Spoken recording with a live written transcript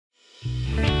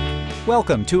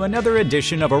Welcome to another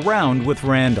edition of Around with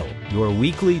Randall, your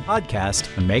weekly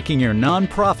podcast on making your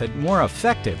nonprofit more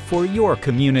effective for your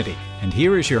community. And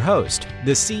here is your host,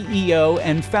 the CEO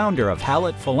and founder of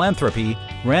Hallett Philanthropy,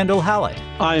 Randall Hallett.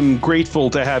 I'm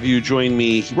grateful to have you join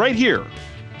me right here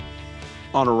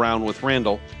on Around with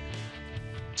Randall.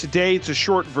 Today, it's a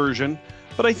short version,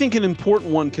 but I think an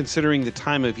important one considering the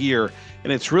time of year,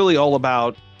 and it's really all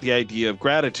about the idea of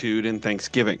gratitude and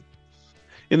Thanksgiving.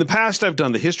 In the past, I've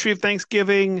done the history of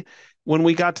Thanksgiving when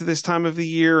we got to this time of the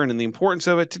year and the importance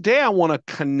of it. Today, I want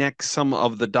to connect some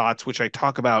of the dots, which I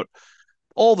talk about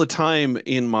all the time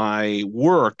in my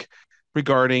work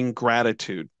regarding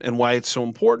gratitude and why it's so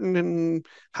important and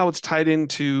how it's tied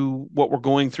into what we're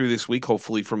going through this week,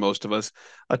 hopefully for most of us,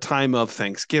 a time of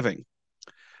Thanksgiving.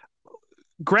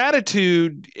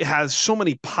 Gratitude has so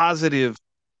many positive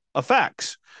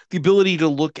effects. The ability to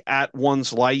look at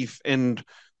one's life and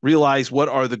realize what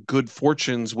are the good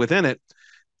fortunes within it.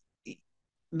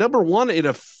 Number one, it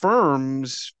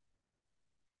affirms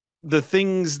the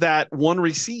things that one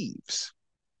receives,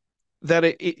 that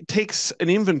it takes an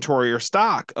inventory or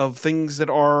stock of things that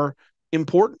are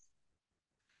important.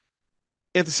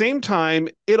 At the same time,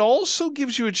 it also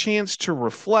gives you a chance to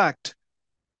reflect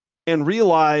and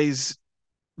realize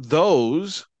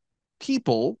those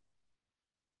people,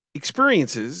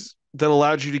 experiences that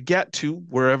allowed you to get to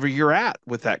wherever you're at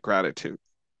with that gratitude.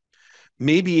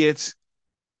 Maybe it's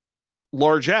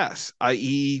large S,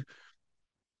 i.e.,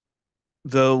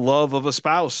 the love of a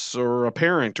spouse or a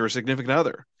parent or a significant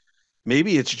other.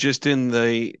 Maybe it's just in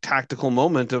the tactical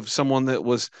moment of someone that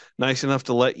was nice enough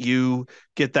to let you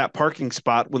get that parking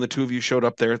spot when the two of you showed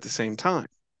up there at the same time.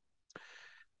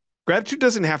 Gratitude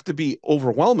doesn't have to be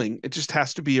overwhelming. It just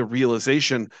has to be a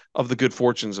realization of the good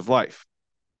fortunes of life.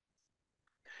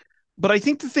 But I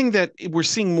think the thing that we're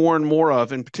seeing more and more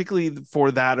of, and particularly for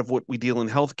that of what we deal in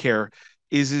healthcare,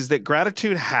 is that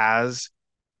gratitude has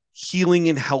healing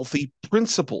and healthy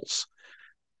principles.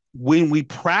 When we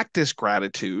practice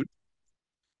gratitude,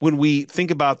 when we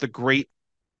think about the great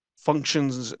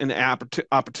functions and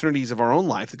opportunities of our own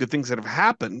life, the good things that have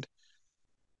happened,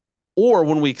 or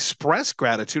when we express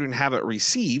gratitude and have it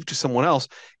received to someone else,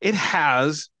 it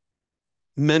has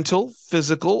mental,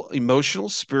 physical, emotional,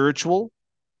 spiritual,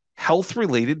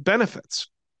 health-related benefits.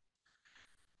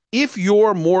 If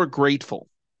you're more grateful,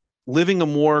 living a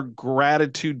more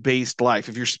gratitude-based life,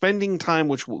 if you're spending time,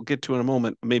 which we'll get to in a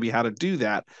moment, maybe how to do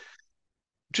that,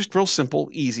 just real simple,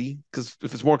 easy, because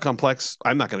if it's more complex,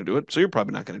 I'm not going to do it, so you're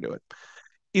probably not going to do it,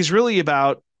 is really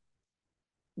about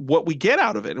what we get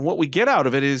out of it. And what we get out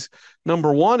of it is,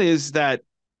 number one, is that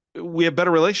we have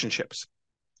better relationships.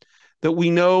 That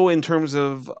we know in terms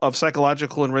of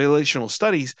psychological and relational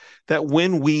studies that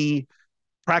when we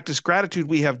practice gratitude,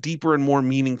 we have deeper and more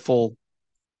meaningful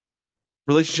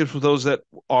relationships with those that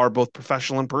are both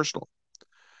professional and personal.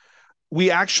 We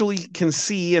actually can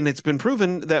see, and it's been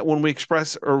proven, that when we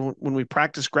express or when we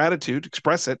practice gratitude,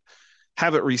 express it,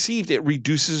 have it received, it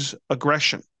reduces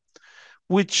aggression,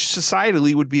 which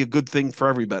societally would be a good thing for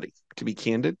everybody, to be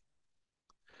candid.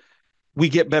 We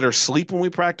get better sleep when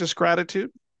we practice gratitude.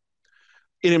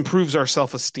 It improves our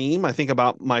self-esteem. I think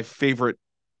about my favorite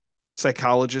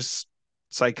psychiatrist,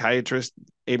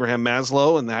 Abraham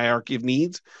Maslow, and the hierarchy of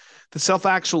needs. The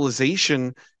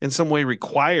self-actualization in some way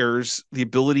requires the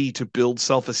ability to build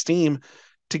self-esteem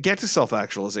to get to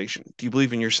self-actualization. Do you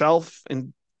believe in yourself?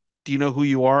 And do you know who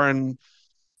you are and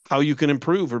how you can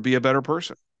improve or be a better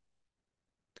person?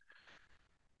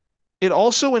 It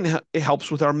also it helps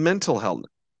with our mental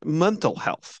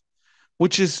health,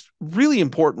 which is really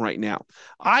important right now.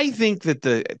 I think that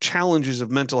the challenges of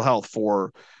mental health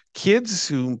for kids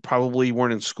who probably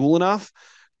weren't in school enough,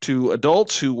 to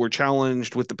adults who were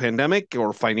challenged with the pandemic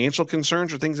or financial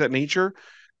concerns or things of that nature,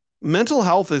 mental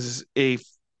health is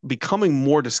becoming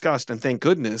more discussed, and thank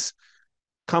goodness,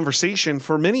 conversation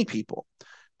for many people.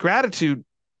 Gratitude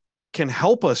can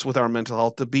help us with our mental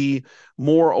health to be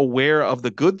more aware of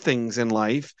the good things in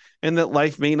life and that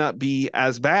life may not be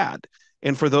as bad.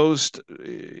 And for those,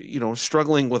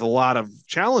 struggling with a lot of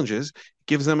challenges, it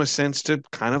gives them a sense to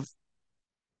kind of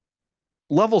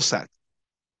level set.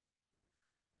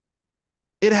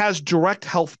 It has direct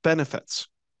health benefits.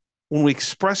 When we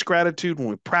express gratitude, when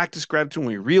we practice gratitude,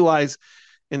 when we realize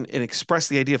and express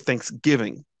the idea of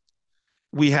Thanksgiving,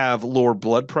 we have lower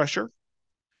blood pressure.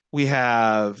 We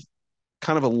have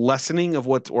kind of a lessening of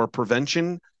or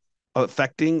prevention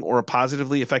affecting or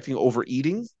positively affecting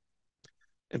overeating.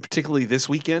 And particularly this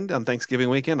weekend, on Thanksgiving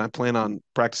weekend, I plan on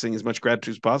practicing as much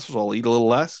gratitude as possible, so I'll eat a little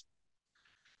less.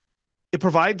 It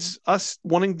provides us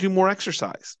wanting to do more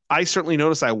exercise. I certainly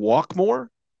notice I walk more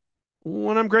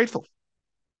when I'm grateful.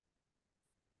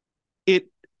 It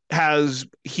has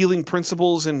healing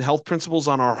principles and health principles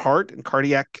on our heart and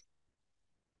cardiac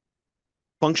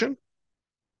function.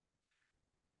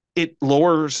 It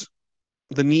lowers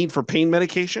the need for pain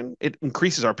medication. It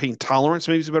increases our pain tolerance,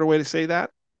 maybe is a better way to say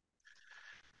that.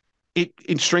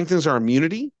 It strengthens our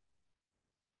immunity.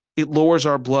 It lowers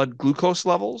our blood glucose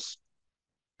levels.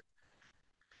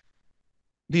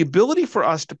 The ability for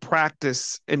us to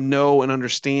practice and know and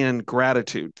understand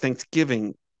gratitude,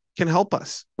 Thanksgiving, can help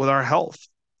us with our health,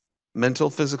 mental,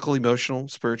 physical, emotional,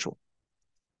 spiritual.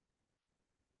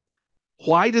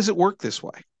 Why does it work this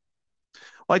way?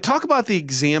 Well, I talk about the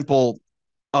example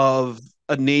of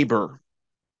a neighbor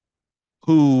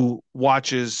who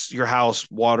watches your house,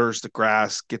 waters the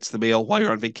grass, gets the mail while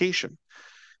you're on vacation.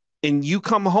 And you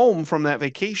come home from that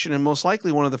vacation, and most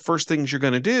likely one of the first things you're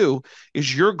going to do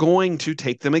is you're going to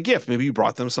take them a gift. Maybe you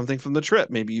brought them something from the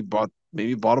trip. Maybe you bought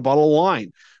a bottle of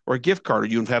wine or a gift card, or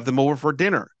you have them over for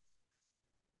dinner.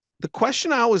 The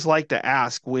question I always like to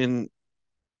ask when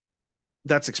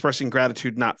that's expressing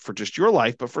gratitude, not for just your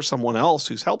life, but for someone else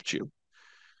who's helped you,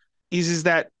 is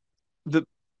that the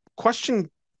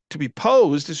question to be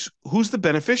posed is, who's the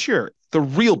beneficiary, the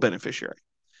real beneficiary?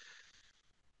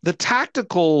 The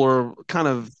tactical or kind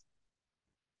of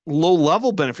low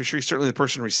level beneficiary, certainly the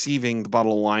person receiving the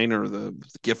bottle of wine or the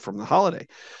gift from the holiday,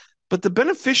 but the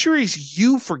beneficiary is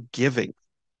you for giving.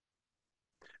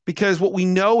 Because what we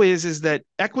know is that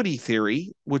equity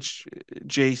theory, which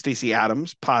J. Stacy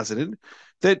Adams posited,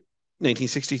 that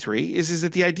 1963 is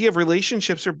that the idea of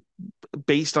relationships are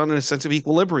based on a sense of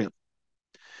equilibrium,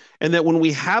 and that when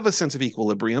we have a sense of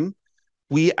equilibrium,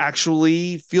 we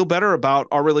actually feel better about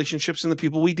our relationships and the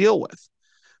people we deal with.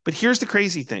 But here's the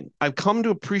crazy thing. I've come to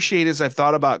appreciate, as I've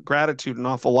thought about gratitude an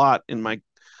awful lot in my,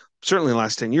 certainly the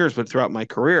last 10 years, but throughout my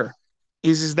career,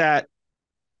 is that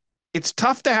it's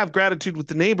tough to have gratitude with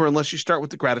the neighbor unless you start with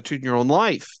the gratitude in your own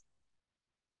life.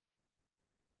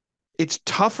 It's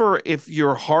tougher if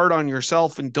you're hard on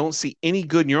yourself and don't see any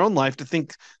good in your own life to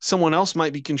think someone else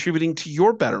might be contributing to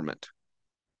your betterment.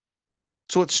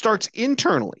 So it starts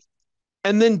internally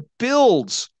and then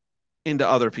builds into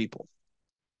other people.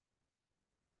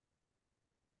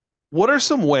 What are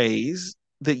some ways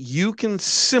that you can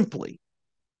simply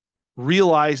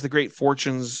realize the great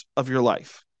fortunes of your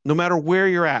life, no matter where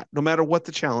you're at, no matter what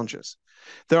the challenge is?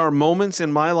 There are moments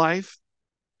in my life,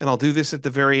 and I'll do this at the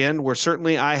very end, where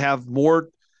certainly I have more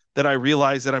that I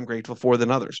realize that I'm grateful for than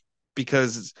others,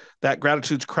 because that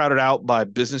gratitude's crowded out by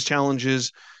business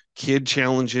challenges, kid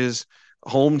challenges,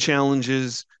 home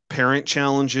challenges, parent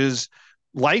challenges,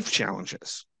 life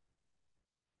challenges.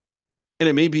 And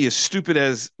it may be as stupid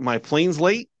as my plane's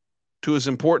late to as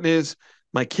important as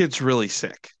my kid's really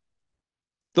sick.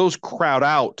 Those crowd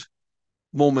out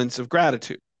moments of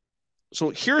gratitude. So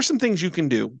here are some things you can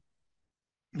do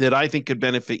that I think could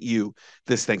benefit you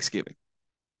this Thanksgiving.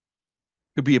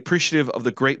 Could be appreciative of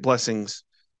the great blessings,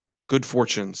 good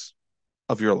fortunes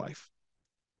of your life.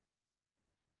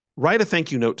 Write a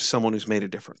thank you note to someone who's made a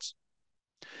difference.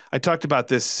 I talked about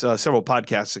this several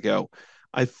podcasts ago.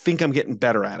 I think I'm getting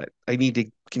better at it. I need to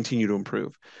continue to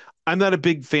improve. I'm not a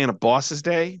big fan of Boss's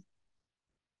Day.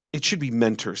 It should be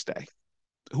Mentor's Day.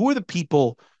 Who are the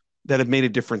people that have made a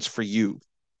difference for you,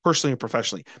 personally and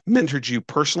professionally, mentored you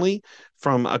personally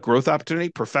from a growth opportunity,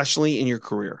 professionally in your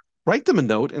career? Write them a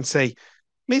note and say,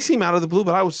 may seem out of the blue,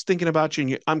 but I was thinking about you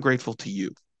and I'm grateful to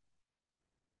you.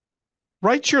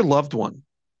 Write your loved one,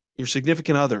 your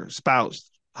significant other, spouse,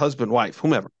 husband, wife,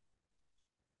 whomever,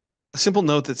 a simple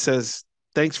note that says,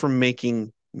 thanks for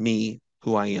making me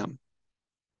who I am.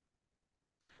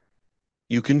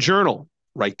 You can journal,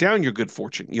 write down your good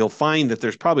fortune. You'll find that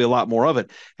there's probably a lot more of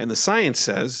it. And the science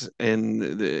says, and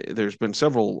there's been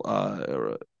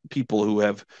several people who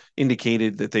have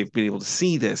indicated that they've been able to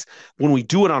see this. When we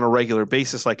do it on a regular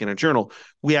basis, like in a journal,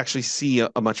 we actually see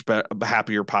a much better, a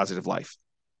happier, positive life.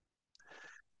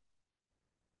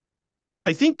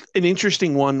 I think an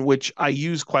interesting one, which I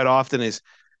use quite often, is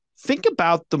think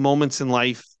about the moments in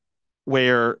life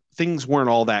where things weren't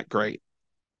all that great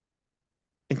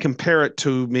and compare it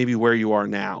to maybe where you are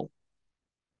now.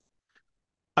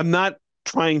 I'm not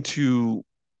trying to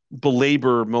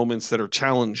belabor moments that are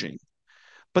challenging,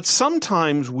 but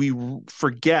sometimes we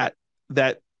forget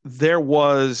that there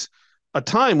was a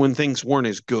time when things weren't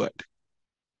as good,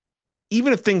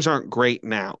 even if things aren't great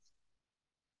now.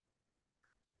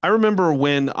 I remember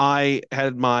when I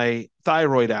had my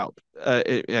thyroid out.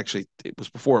 It was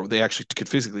before they actually could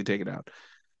physically take it out.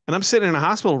 And I'm sitting in a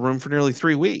hospital room for nearly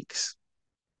 3 weeks.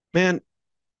 Man,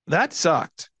 that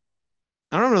sucked.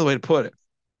 I don't know the way to put it.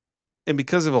 And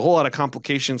because of a whole lot of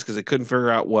complications, because they couldn't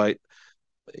figure out what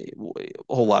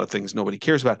a whole lot of things nobody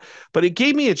cares about. But it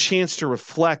gave me a chance to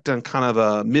reflect on kind of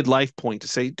a midlife point to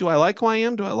say, do I like who I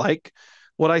am? Do I like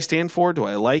what I stand for? Do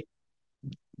I like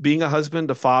being a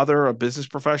husband, a father, a business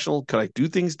professional? Could I do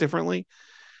things differently?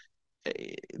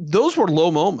 Those were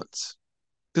low moments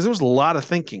because there was a lot of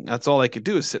thinking. That's all I could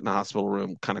do is sit in a hospital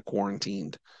room, kind of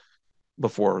quarantined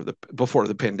before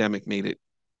the pandemic made it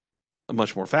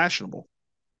much more fashionable.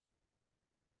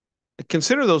 I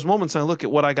consider those moments and I look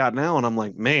at what I got now and I'm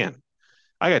like, man,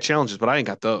 I got challenges, but I ain't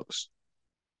got those.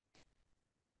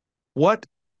 What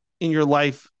in your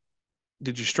life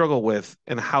did you struggle with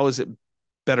and how is it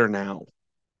better now?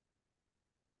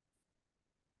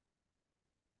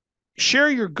 Share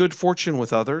your good fortune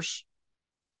with others.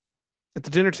 At the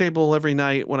dinner table every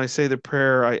night, when I say the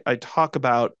prayer, I talk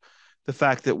about the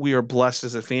fact that we are blessed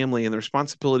as a family and the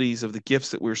responsibilities of the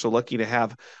gifts that we're so lucky to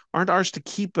have aren't ours to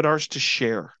keep, but ours to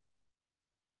share.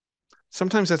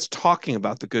 Sometimes that's talking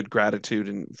about the good gratitude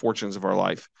and fortunes of our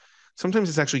life. Sometimes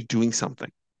it's actually doing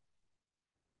something.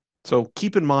 So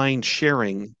keep in mind,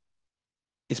 sharing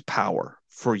is power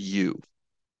for you.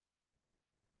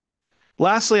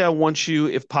 Lastly, I want you,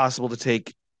 if possible, to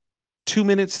take 2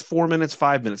 minutes, 4 minutes,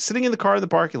 5 minutes, sitting in the car in the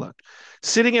parking lot,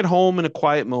 sitting at home in a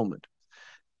quiet moment.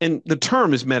 And the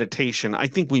term is meditation. I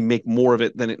think we make more of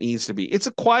it than it needs to be. It's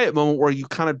a quiet moment where you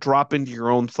kind of drop into your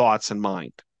own thoughts and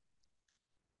mind.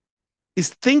 Is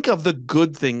think of the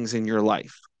good things in your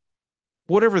life,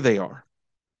 whatever they are.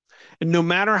 And no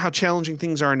matter how challenging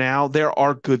things are now, there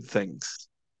are good things.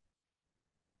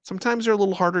 Sometimes they're a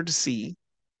little harder to see,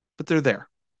 but they're there.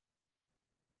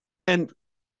 And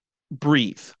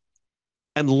breathe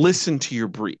and listen to your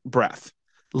breath.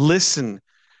 Listen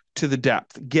to the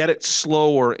depth. Get it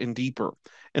slower and deeper.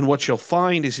 And what you'll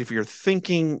find is if you're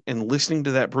thinking and listening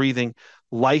to that breathing,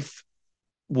 life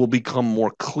will become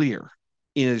more clear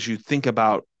as you think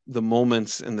about the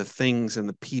moments and the things and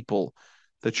the people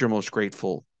that you're most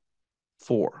grateful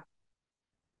for.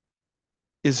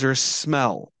 Is there a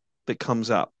smell that comes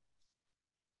up?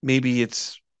 Maybe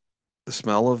it's the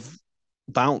smell of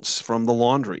Bounce from the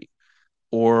laundry,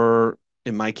 or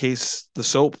in my case, the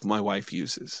soap my wife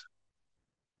uses,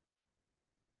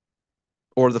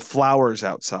 or the flowers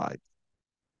outside.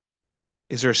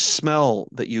 Is there a smell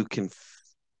that you can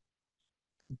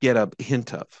get a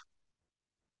hint of?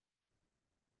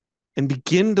 And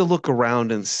begin to look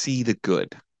around and see the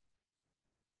good.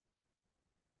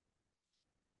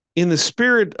 In the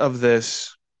spirit of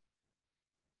this,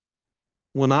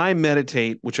 when I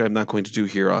meditate, which I'm not going to do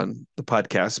here on the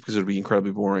podcast because it would be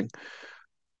incredibly boring,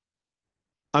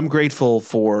 I'm grateful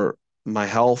for my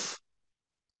health,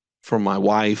 for my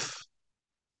wife,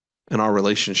 and our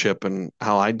relationship, and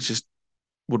how I just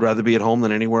would rather be at home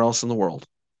than anywhere else in the world.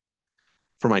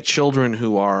 For my children,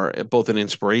 who are both an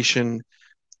inspiration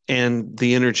and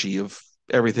the energy of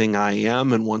everything I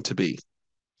am and want to be.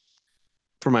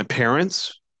 For my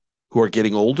parents, who are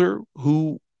getting older,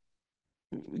 who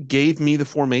gave me the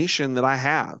formation that I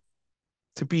have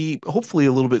to be hopefully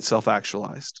a little bit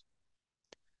self-actualized.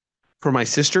 For my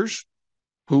sisters,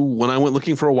 who, when I went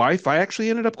looking for a wife, I actually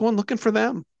ended up going looking for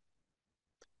them.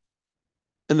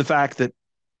 And the fact that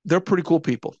they're pretty cool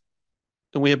people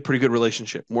and we have a pretty good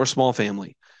relationship. We're a small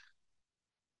family,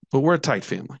 but we're a tight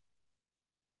family.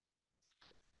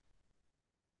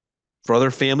 For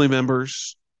other family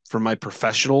members, for my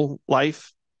professional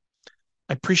life,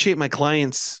 I appreciate my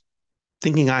clients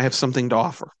thinking I have something to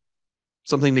offer,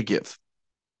 something to give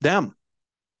them,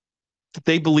 that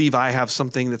they believe I have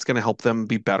something that's going to help them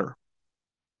be better,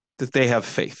 that they have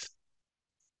faith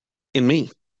in me,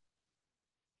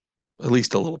 at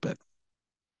least a little bit.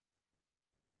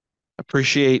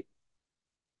 Appreciate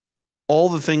all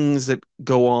the things that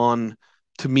go on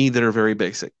to me that are very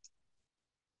basic.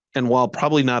 And while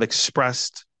probably not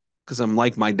expressed, because I'm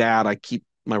like my dad, I keep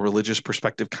my religious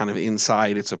perspective kind of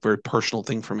inside. It's a very personal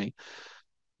thing for me.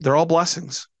 They're all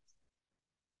blessings.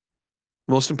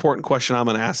 The most important question I'm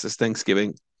going to ask this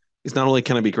Thanksgiving is not only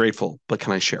can I be grateful, but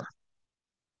can I share?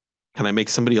 Can I make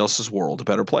somebody else's world a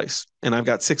better place? And I've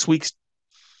got 6 weeks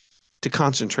to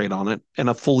concentrate on it and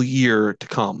a full year to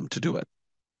come to do it.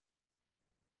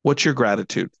 What's your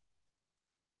gratitude?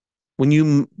 When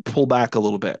you pull back a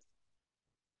little bit,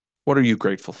 what are you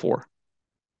grateful for?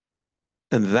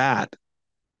 And that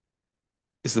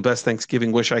is the best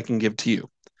Thanksgiving wish I can give to you,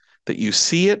 that you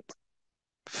see it,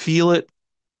 feel it,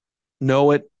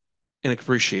 know it, and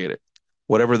appreciate it,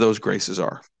 whatever those graces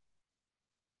are.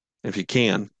 And if you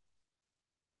can,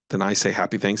 then I say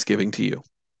happy Thanksgiving to you.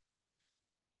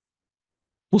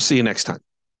 We'll see you next time,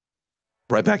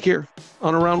 right back here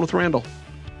on Around with Randall.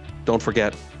 Don't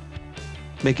forget,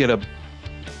 make it a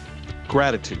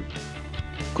gratitude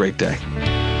Great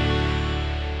day.